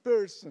amazing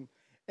person.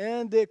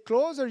 And the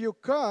closer you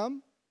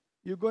come,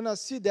 you're going to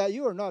see that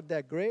you are not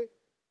that great.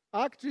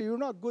 Actually, you're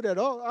not good at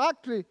all.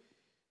 Actually,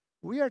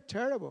 we are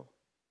terrible.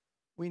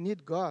 We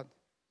need God.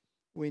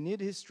 We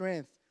need His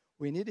strength.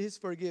 We need His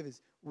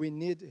forgiveness. We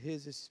need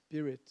His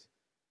Spirit.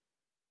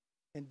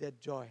 And that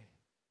joy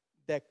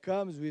that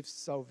comes with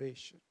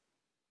salvation.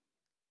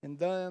 And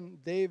then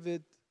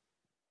David,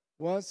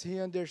 once he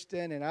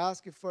understands and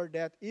asks for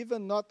that,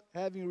 even not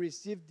having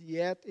received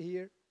yet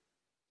here,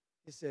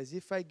 he says,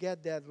 if I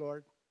get that,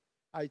 Lord,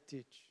 I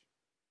teach.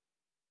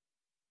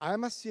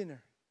 I'm a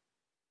sinner.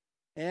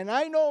 And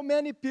I know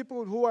many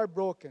people who are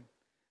broken.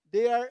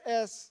 They are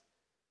as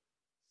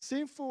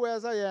sinful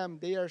as I am.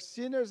 They are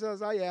sinners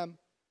as I am.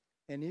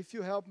 And if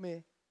you help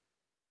me,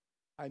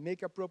 I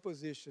make a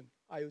proposition.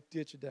 I will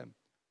teach them.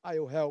 I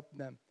will help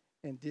them.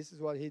 And this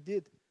is what he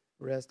did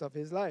the rest of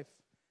his life.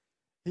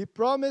 He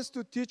promised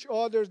to teach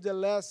others the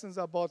lessons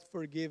about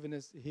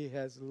forgiveness he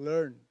has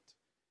learned.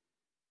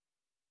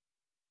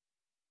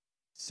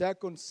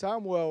 2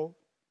 Samuel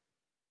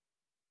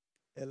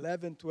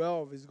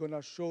 11:12 is going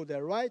to show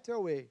that right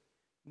away.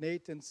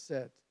 Nathan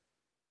said,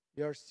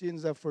 your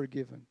sins are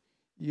forgiven.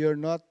 You're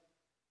not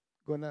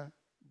going to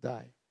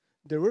die.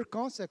 There were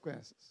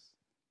consequences,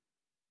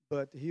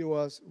 but he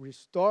was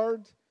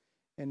restored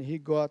and he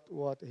got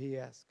what he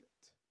asked.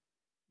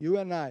 You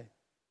and I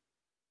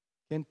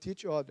can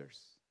teach others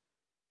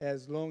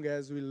as long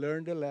as we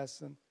learn the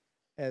lesson,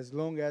 as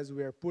long as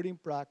we are put in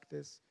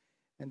practice.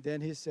 And then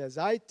he says,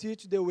 I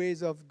teach the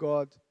ways of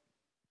God,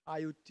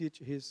 I will teach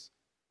his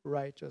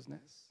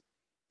righteousness.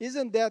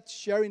 Isn't that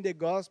sharing the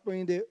gospel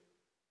in the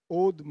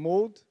old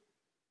mode?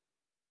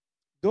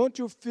 Don't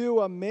you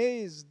feel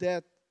amazed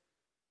that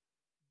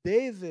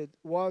David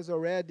was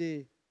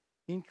already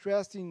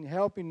interested in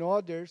helping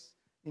others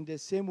in the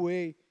same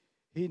way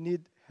he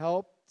needed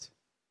helped?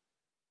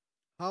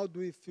 How do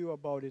we feel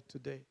about it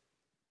today?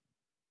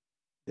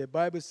 The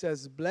Bible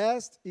says,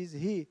 blessed is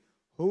he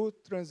whose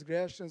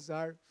transgressions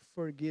are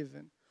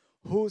forgiven,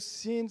 whose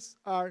sins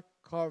are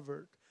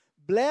covered.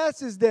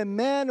 Blessed is the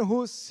man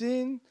whose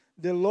sin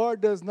the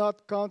Lord does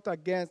not count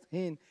against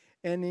him,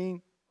 and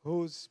in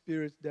whose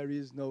spirit there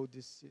is no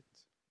deceit.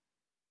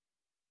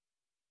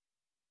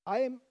 I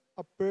am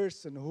a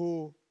person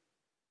who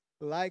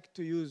likes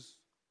to use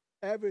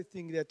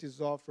everything that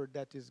is offered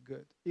that is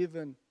good,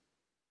 even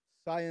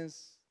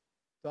science,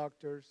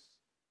 doctors,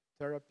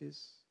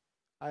 therapists.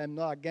 I am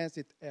not against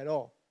it at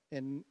all,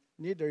 and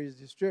neither is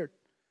this church.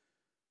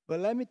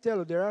 But let me tell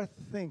you, there are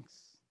things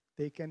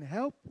they can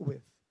help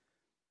with,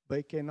 but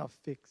they cannot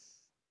fix.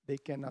 They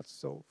cannot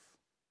solve.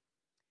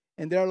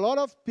 And there are a lot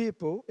of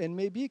people, and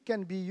maybe it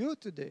can be you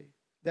today,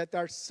 that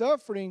are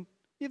suffering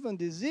even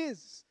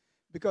disease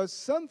because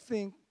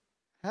something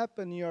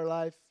happened in your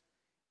life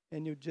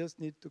and you just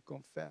need to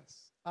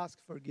confess. Ask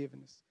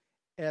forgiveness.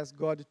 Ask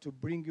God to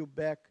bring you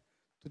back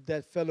to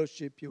that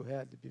fellowship you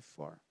had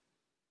before.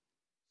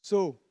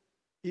 So,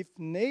 if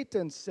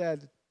Nathan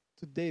said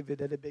to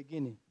David at the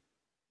beginning,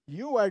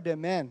 you are the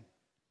man,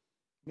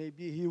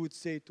 maybe he would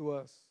say to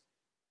us,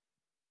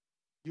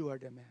 you are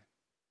the man.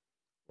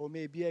 Or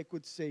maybe I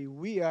could say,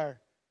 we are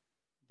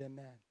the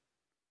man.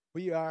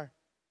 We are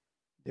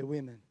the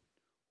women.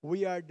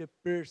 We are the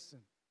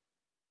person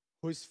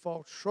who is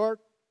fall short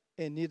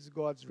and needs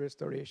God's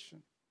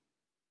restoration.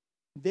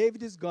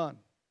 David is gone.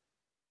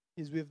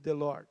 He's with the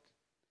Lord.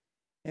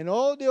 And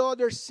all the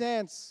other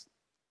saints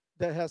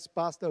that has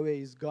passed away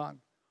is gone.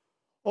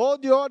 All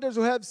the others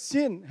who have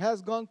sinned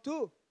has gone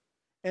too.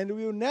 And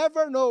we will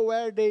never know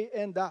where they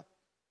end up.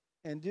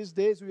 And these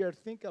days we are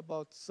thinking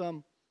about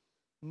some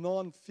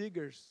known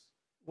figures,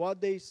 what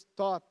they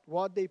taught,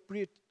 what they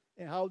preached,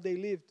 and how they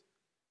lived.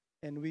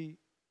 And we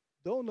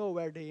don't know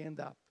where they end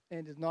up.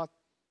 And it's not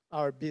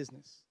our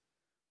business.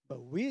 But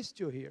we're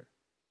still here.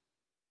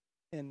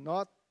 And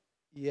not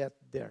yet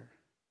there.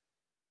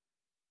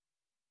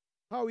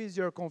 How is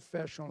your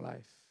confession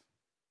life?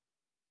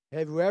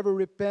 Have you ever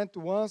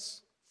repented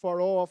once for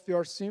all of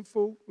your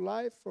sinful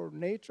life or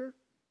nature?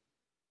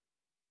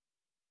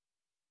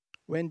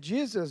 When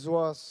Jesus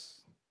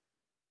was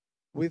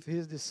with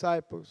his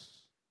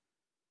disciples,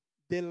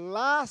 the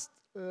last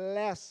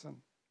lesson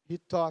he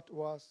taught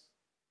was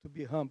to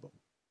be humble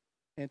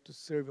and to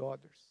serve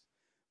others.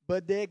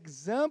 But the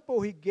example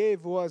he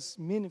gave was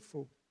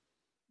meaningful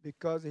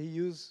because he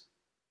used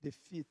the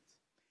feet.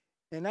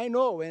 And I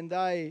know, and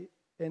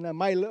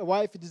my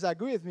wife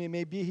disagrees with me,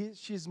 maybe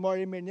she's more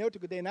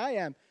hermeneutic than I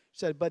am. She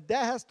said, but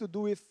that has to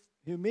do with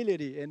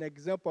humility, an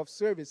example of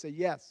service. I said,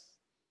 yes.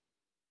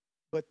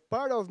 But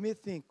part of me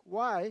think,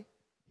 why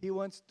he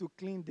wants to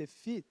clean the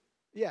feet?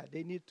 Yeah,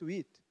 they need to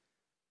eat.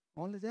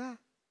 Only that.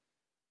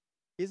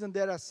 Isn't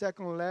there a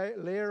second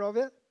layer of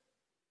it?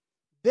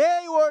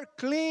 They were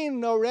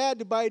clean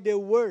already by the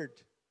word.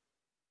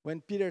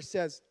 When Peter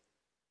says,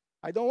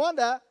 I don't want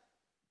that.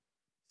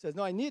 He says,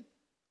 no, I need.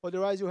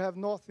 Otherwise you have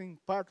nothing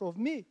part of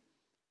me.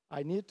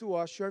 I need to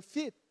wash your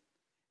feet.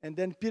 And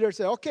then Peter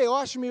said, okay,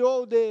 wash me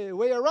all the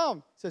way around.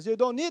 He says, you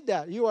don't need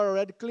that. You are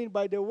already clean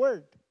by the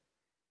word.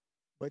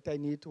 but I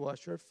need to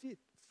wash your feet.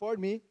 For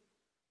me,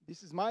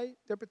 this is my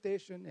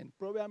interpretation, and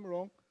probably I'm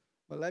wrong,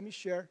 but let me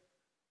share.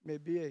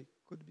 Maybe it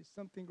could be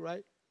something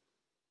right.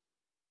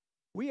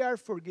 We are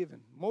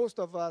forgiven, most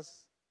of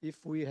us,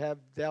 if we have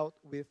dealt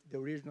with the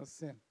original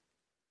sin.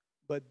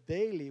 But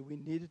daily we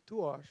need to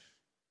wash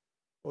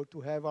or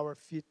to have our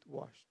feet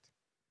washed.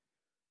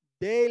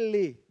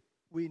 Daily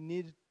we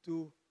need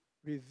to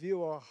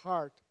review our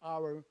heart,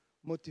 our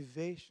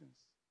motivations,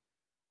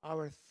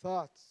 our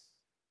thoughts,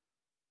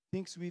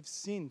 things we've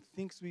seen,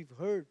 things we've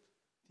heard,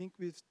 things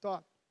we've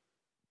thought.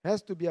 It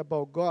has to be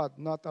about God,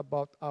 not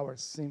about our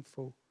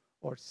sinful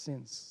or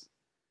sins.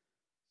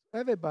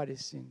 Everybody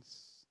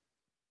sins.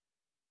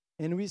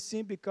 And we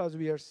sin because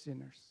we are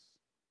sinners.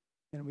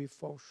 And we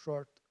fall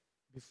short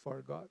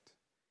before God.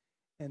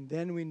 And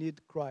then we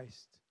need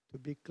Christ to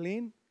be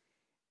clean.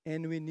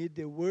 And we need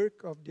the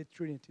work of the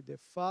Trinity, the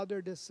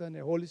Father, the Son, and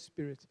the Holy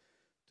Spirit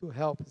to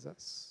help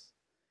us.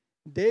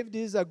 David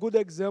is a good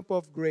example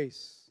of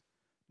grace.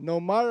 No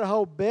matter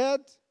how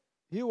bad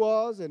he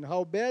was and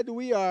how bad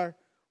we are,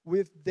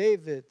 with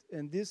David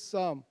and this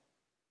psalm,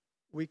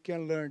 we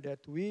can learn that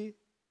we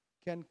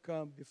can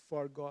come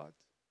before God,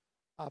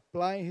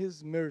 applying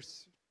his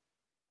mercy.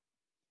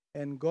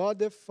 And God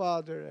the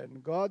Father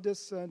and God the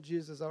Son,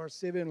 Jesus, our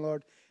Savior and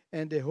Lord,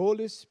 and the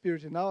Holy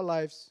Spirit in our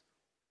lives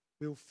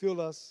will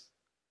fill us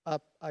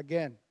up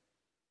again,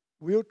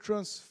 will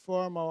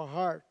transform our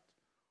heart,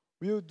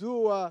 will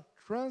do a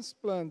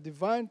transplant,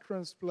 divine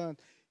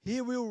transplant.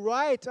 He will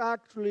write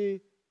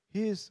actually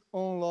his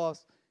own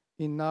laws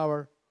in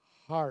our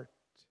heart.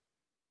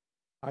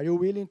 Are you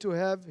willing to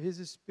have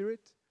his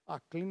spirit,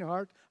 a clean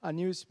heart, a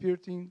new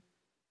spirit in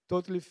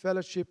totally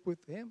fellowship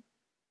with him?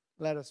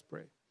 Let us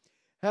pray.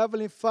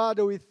 Heavenly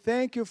Father, we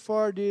thank you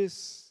for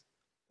this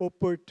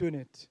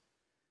opportunity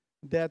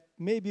that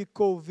maybe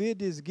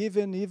COVID is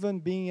given even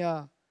being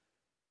a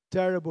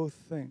terrible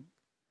thing.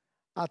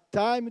 A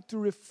time to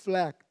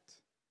reflect,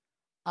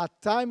 a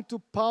time to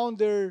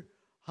ponder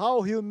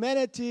how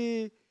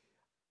humanity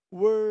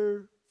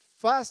were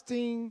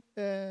fasting,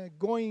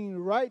 going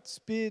right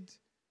speed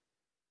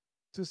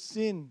to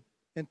sin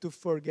and to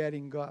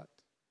forgetting God.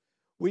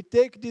 We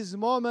take this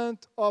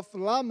moment of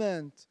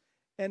lament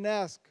and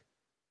ask,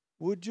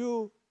 would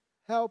you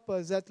help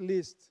us at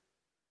least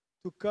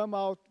to come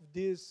out of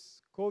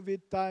these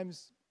COVID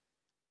times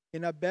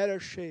in a better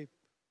shape,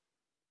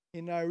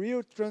 in a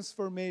real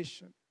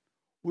transformation,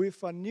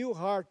 with a new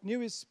heart,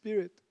 new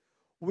spirit,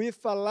 with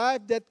a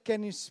life that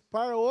can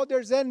inspire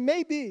others, and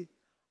maybe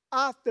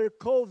after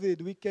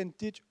COVID, we can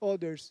teach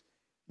others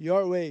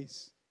your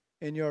ways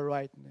and your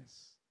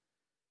rightness.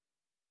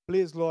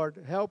 Please,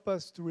 Lord, help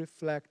us to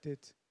reflect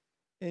it,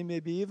 and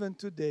maybe even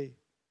today,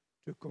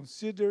 to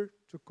consider,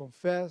 to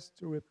confess,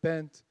 to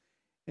repent,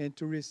 and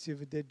to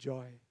receive the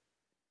joy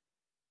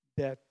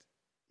that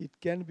it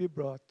can be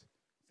brought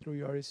through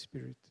your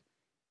Spirit.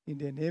 In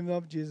the name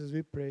of Jesus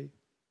we pray.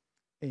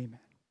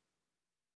 Amen.